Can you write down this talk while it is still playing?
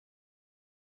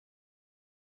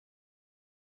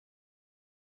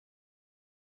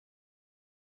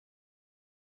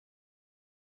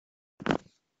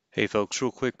Hey folks,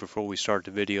 real quick before we start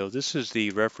the video, this is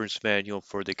the reference manual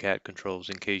for the CAT controls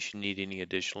in case you need any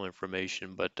additional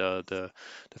information, but the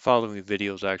following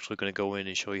video is actually going to go in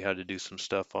and show you how to do some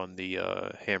stuff on the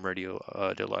Ham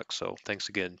Radio Deluxe. So thanks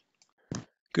again.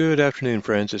 Good afternoon,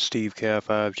 friends. It's Steve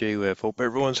Cat5JUF. Hope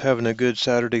everyone's having a good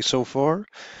Saturday so far.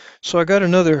 So I got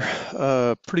another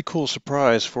pretty cool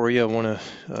surprise for you. I want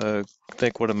to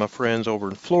thank one of my friends over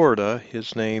in Florida.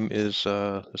 His name is,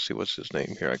 let's see, what's his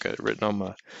name here? I got it written on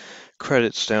my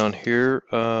credits down here.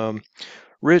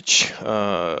 Rich,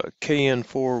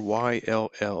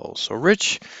 KN4YLL. So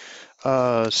Rich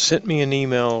sent me an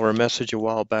email or a message a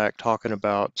while back talking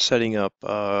about setting up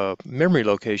memory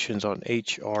locations on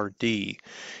HRD.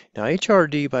 Now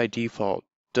HRD by default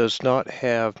does not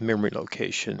have memory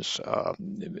locations,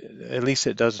 at least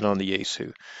it doesn't on the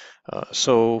Yaesu.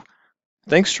 So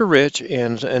thanks to Rich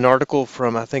and an article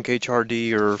from I think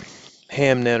HRD or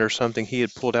Hamnet or something, he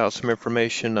had pulled out some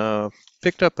information,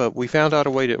 we found out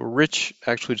a way Rich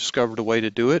actually discovered a way to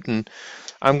do it, and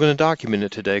I'm going to document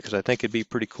it today because I think it'd be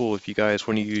pretty cool if you guys,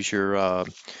 when you use your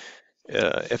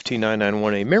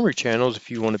FT991A memory channels,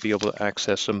 if you want to be able to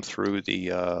access them through the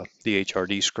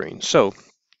HRD screen. So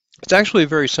it's actually a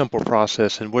very simple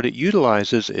process, and what it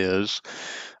utilizes is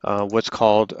what's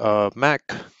called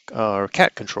MAC or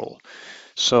CAT control.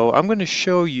 So I'm going to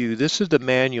show you, this is the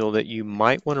manual that you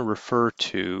might want to refer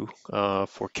to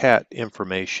for CAT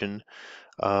information,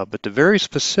 but the very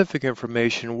specific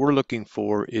information we're looking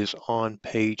for is on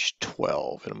page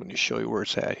 12, and I'm going to show you where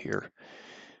it's at here.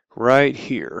 Right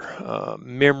here,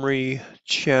 memory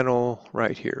channel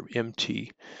right here,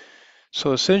 MT.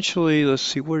 So essentially, let's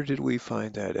see, where did we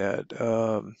find that at?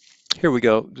 Here we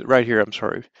go, right here, I'm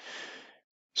sorry.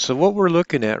 So what we're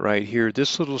looking at right here,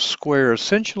 this little square,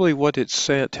 essentially what it's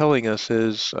telling us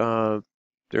is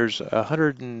there's 0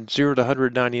 to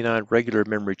 199 regular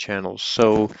memory channels.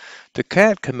 So the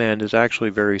CAT command is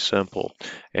actually very simple,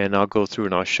 and I'll go through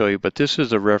and I'll show you, but this is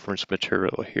the reference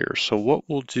material here. So what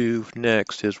we'll do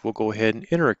next is we'll go ahead and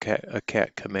enter a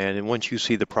CAT command, and once you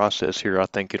see the process here, I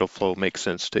think it'll make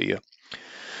sense to you.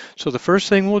 So the first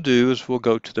thing we'll do is we'll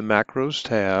go to the Macros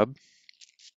tab,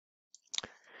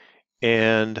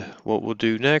 and what we'll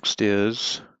do next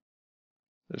is,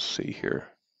 let's see here.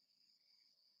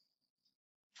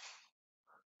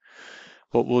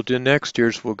 What we'll do next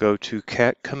is we'll go to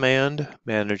CAT Command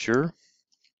Manager.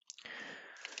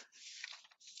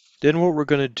 Then what we're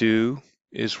going to do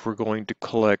is we're going to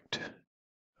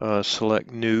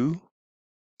select New.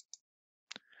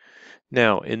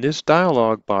 Now in this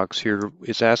dialog box here,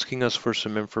 it's asking us for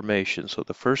some information. So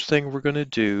the first thing we're going to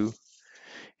do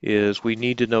is we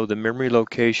need to know the memory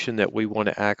location that we want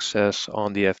to access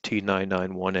on the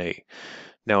FT991A.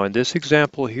 Now in this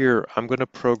example here, I'm going to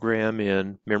program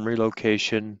in memory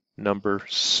location number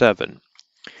 7,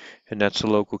 and that's the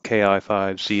local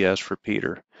KI5ZS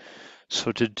repeater.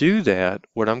 So to do that,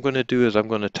 what I'm going to do is I'm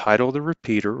going to title the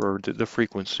repeater or the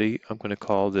frequency. I'm going to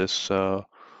call this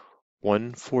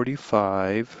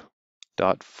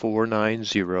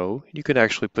 145.490. You can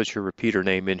actually put your repeater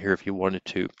name in here if you wanted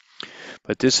to.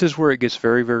 But this is where it gets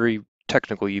very, very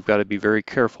technical. You've got to be very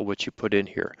careful what you put in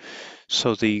here.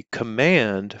 So the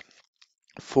command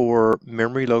for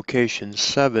memory location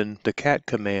 7, the CAT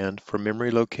command for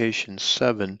memory location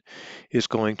 7 is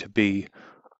going to be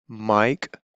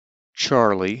Mike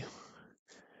Charlie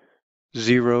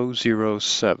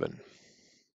 007.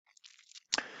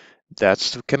 That's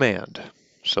the command.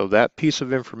 So that piece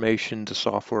of information the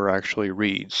software actually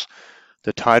reads.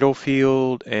 The title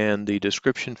field and the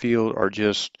description field are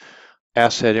just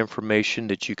asset information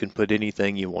that you can put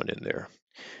anything you want in there.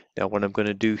 Now what I'm going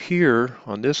to do here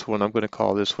on this one, I'm going to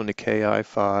call this one the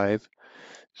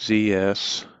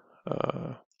KI5ZS.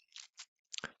 Let's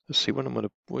see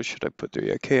what should I put there?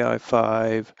 Yeah,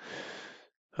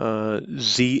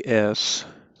 KI5ZS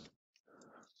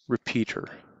repeater.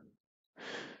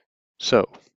 So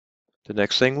the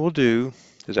next thing we'll do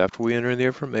is after we enter the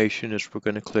information is we're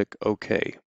going to click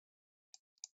OK.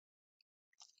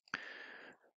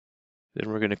 Then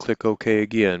we're going to click OK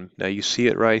again. Now you see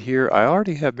it right here. I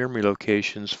already have memory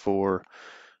locations for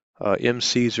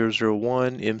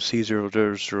MC001,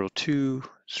 MC002,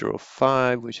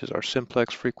 05, which is our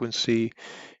simplex frequency,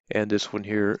 and this one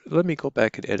here. Let me go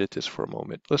back and edit this for a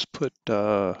moment. Let's put,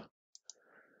 let's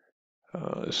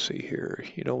see here.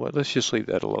 You know what? Let's just leave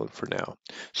that alone for now.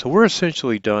 So we're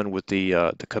essentially done with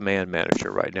the command manager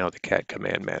right now, the CAT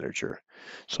command manager.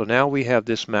 So now we have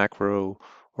this macro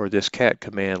or this CAT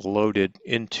command loaded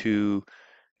into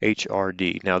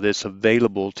HRD. Now this is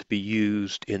available to be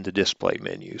used in the display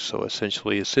menu. So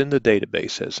essentially it's in the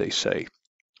database, as they say.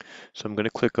 So I'm going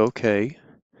to click OK.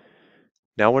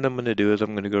 Now what I'm going to do is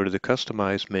I'm going to go to the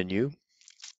Customize menu.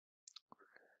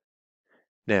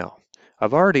 Now,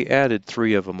 I've already added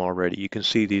 3 of them already. You can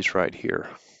see these right here.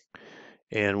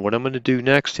 And what I'm going to do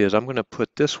next is I'm going to put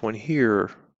this one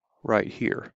here, right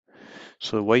here.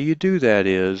 So the way you do that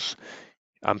is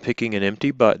I'm picking an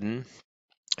empty button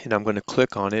and I'm going to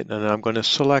click on it and I'm going to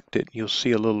select it. You'll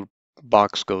see a little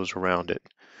box goes around it.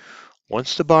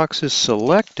 Once the box is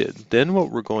selected, then what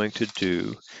we're going to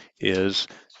do is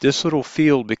this little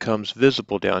field becomes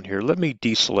visible down here. Let me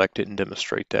deselect it and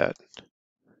demonstrate that.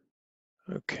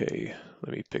 Okay,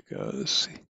 let me pick, let's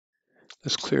see.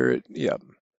 Let's clear it, yep.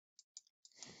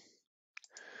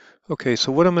 Okay,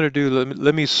 so what I'm going to do,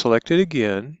 let me select it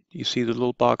again. You see the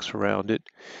little box around it.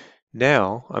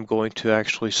 Now I'm going to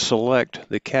actually select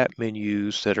the CAT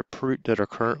menus that are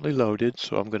currently loaded.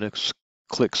 So I'm going to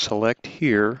click select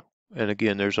here. And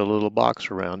again, there's a little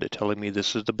box around it telling me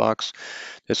this is the box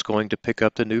that's going to pick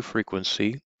up the new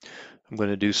frequency. I'm going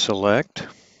to do select.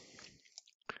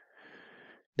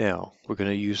 Now we're going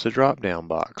to use the drop down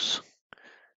box.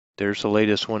 There's the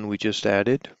latest one we just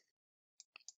added.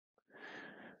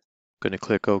 Going to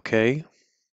click OK.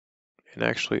 And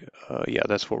actually, yeah,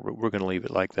 that's what we're going to leave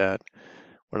it like that.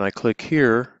 When I click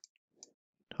here,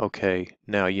 okay,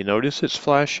 now you notice it's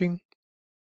flashing.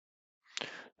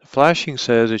 The flashing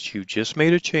says that you just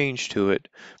made a change to it,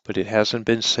 but it hasn't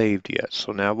been saved yet.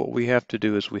 So now what we have to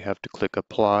do is we have to click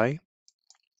apply.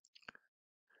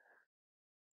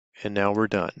 And now we're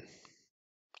done.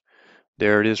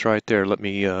 There it is right there. Let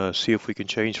me see if we can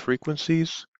change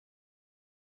frequencies.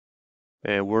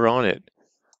 And we're on it.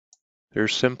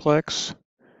 There's simplex.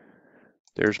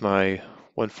 There's my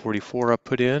 144 I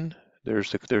put in.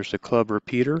 There's the club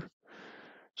repeater.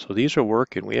 So these are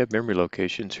working. We have memory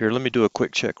locations here. Let me do a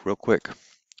quick check real quick.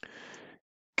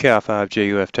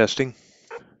 KI5JUF testing.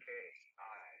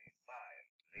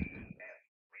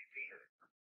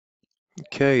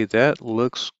 Okay, that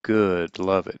looks good.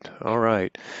 Love it. All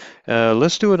right.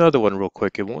 Let's do another one real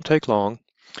quick. It won't take long.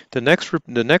 The next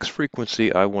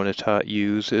frequency I want to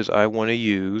use is I want to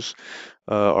use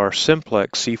our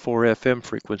simplex C4FM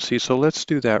frequency. So let's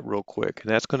do that real quick.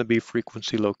 And that's going to be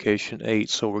frequency location 8.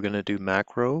 So we're going to do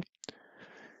macro,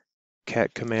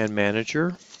 cat command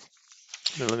manager.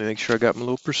 Now let me make sure I got my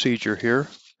little procedure here.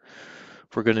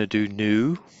 We're going to do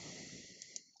new.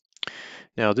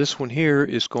 Now this one here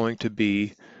is going to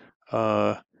be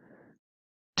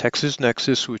Texas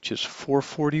Nexus, which is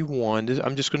 441.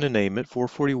 I'm just going to name it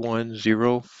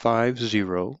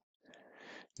 441050.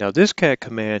 Now this cat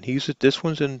command, this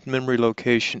one's in memory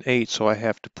location 8, so I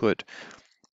have to put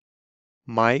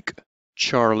Mike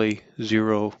Charlie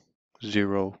 008.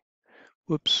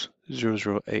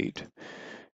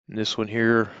 And this one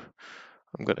here,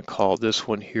 I'm going to call this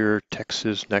one here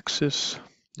Texas Nexus.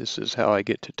 This is how I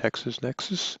get to Texas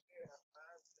Nexus.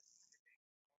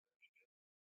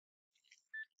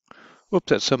 Whoops,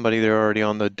 that's somebody there already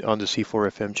on the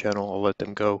C4FM channel. I'll let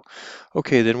them go.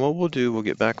 Okay, then what we'll do, we'll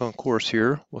get back on course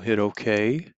here. We'll hit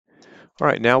OK. All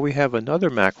right, now we have another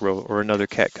macro or another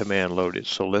cat command loaded.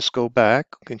 So let's go back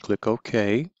and click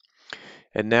OK.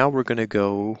 And now we're going to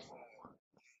go.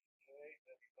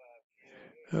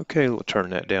 Okay, we'll turn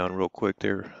that down real quick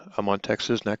there. I'm on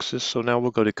Texas Nexus. So now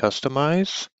we'll go to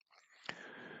Customize.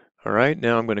 All right,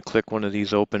 now I'm going to click one of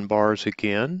these open bars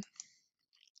again.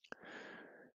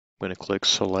 I'm going to click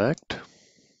Select. I'm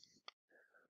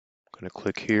going to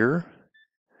click here.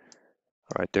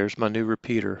 All right, there's my new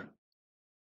repeater.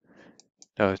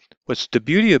 Now, what's the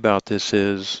beauty about this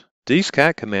is these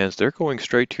cat commands, they're going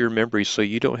straight to your memory, so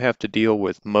you don't have to deal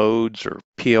with modes or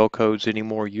PL codes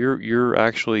anymore. You're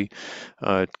actually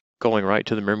going right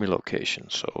to the memory location.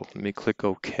 So let me click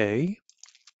OK.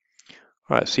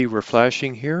 All right, see we're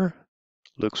flashing here.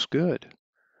 Looks good.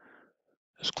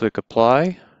 Let's click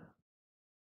Apply.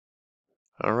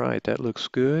 All right, that looks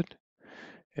good.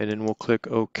 And then we'll click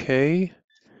OK.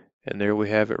 And there we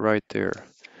have it right there.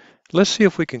 Let's see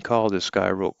if we can call this guy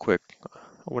real quick. I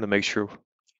want to make sure.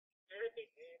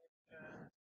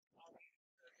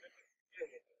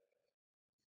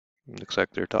 Looks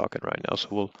like they're talking right now,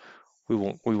 so we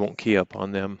won't key up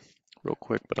on them real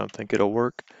quick, but I think it'll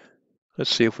work.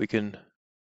 Let's see if we can.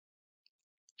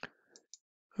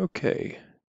 Okay.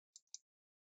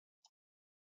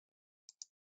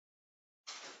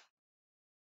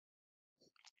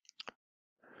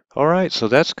 All right, so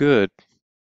that's good.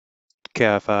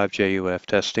 KI5JUF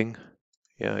testing.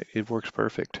 Yeah, it works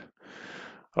perfect.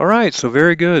 All right, so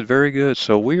very good, very good.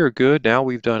 So we are good. Now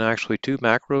we've done actually 2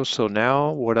 macros. So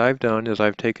now what I've done is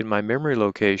I've taken my memory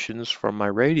locations from my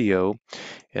radio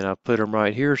and I've put them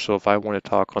right here. So if I want to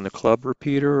talk on the club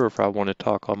repeater or if I want to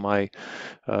talk on my,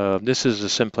 this is the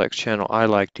simplex channel I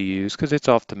like to use because it's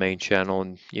off the main channel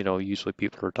and usually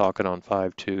people are talking on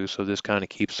 5.2. So this kind of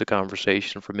keeps the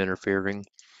conversation from interfering.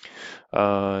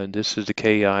 This is the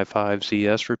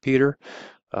KI5ZS repeater.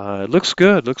 It looks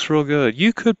good, looks real good.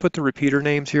 You could put the repeater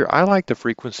names here. I like the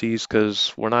frequencies because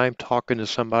when I'm talking to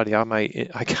somebody, I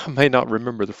might not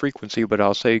remember the frequency, but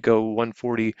I'll say go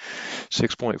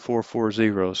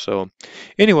 146.440. So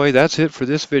anyway, that's it for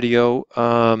this video.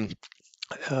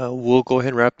 We'll go ahead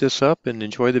and wrap this up and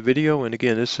enjoy the video. And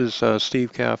again, this is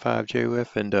Steve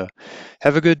Cal5JOF, and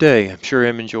have a good day. I'm sure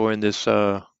I'm enjoying this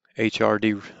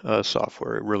HRD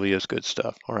software. It really is good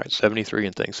stuff. All right, 73,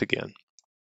 and thanks again.